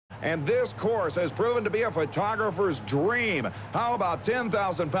And this course has proven to be a photographer's dream. How about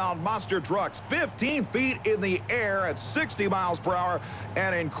 10,000-pound monster trucks, 15 feet in the air at 60 miles per hour?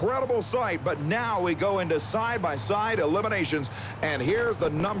 An incredible sight. But now we go into side-by-side eliminations. And here's the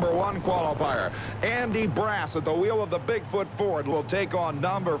number 1 qualifier. Andy Brass at the wheel of the Bigfoot Ford will take on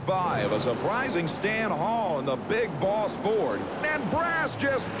number 5, a surprising Stan Hall in the Big Boss Ford. And Brass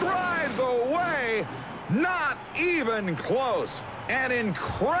just drives away. Not even close. An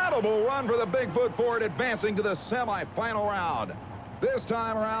incredible run for the Bigfoot Ford, advancing to the semifinal round. This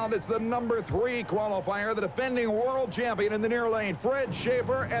time around, it's the number 3 qualifier, the defending world champion in the near lane, Fred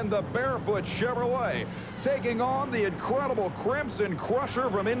Schaefer and the Barefoot Chevrolet, taking on the incredible Krimson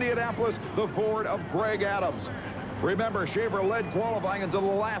Krusher from Indianapolis, the Ford of Greg Adams. Remember, Schaefer led qualifying until the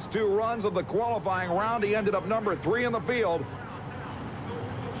last 2 runs of the qualifying round. He ended up number 3 in the field.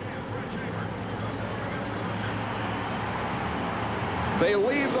 They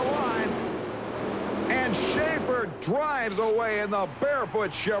leave the line, and Schaefer drives away in the Barefoot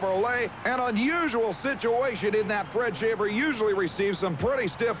Chevrolet. An unusual situation in that Fred Schaefer usually receives some pretty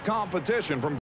stiff competition from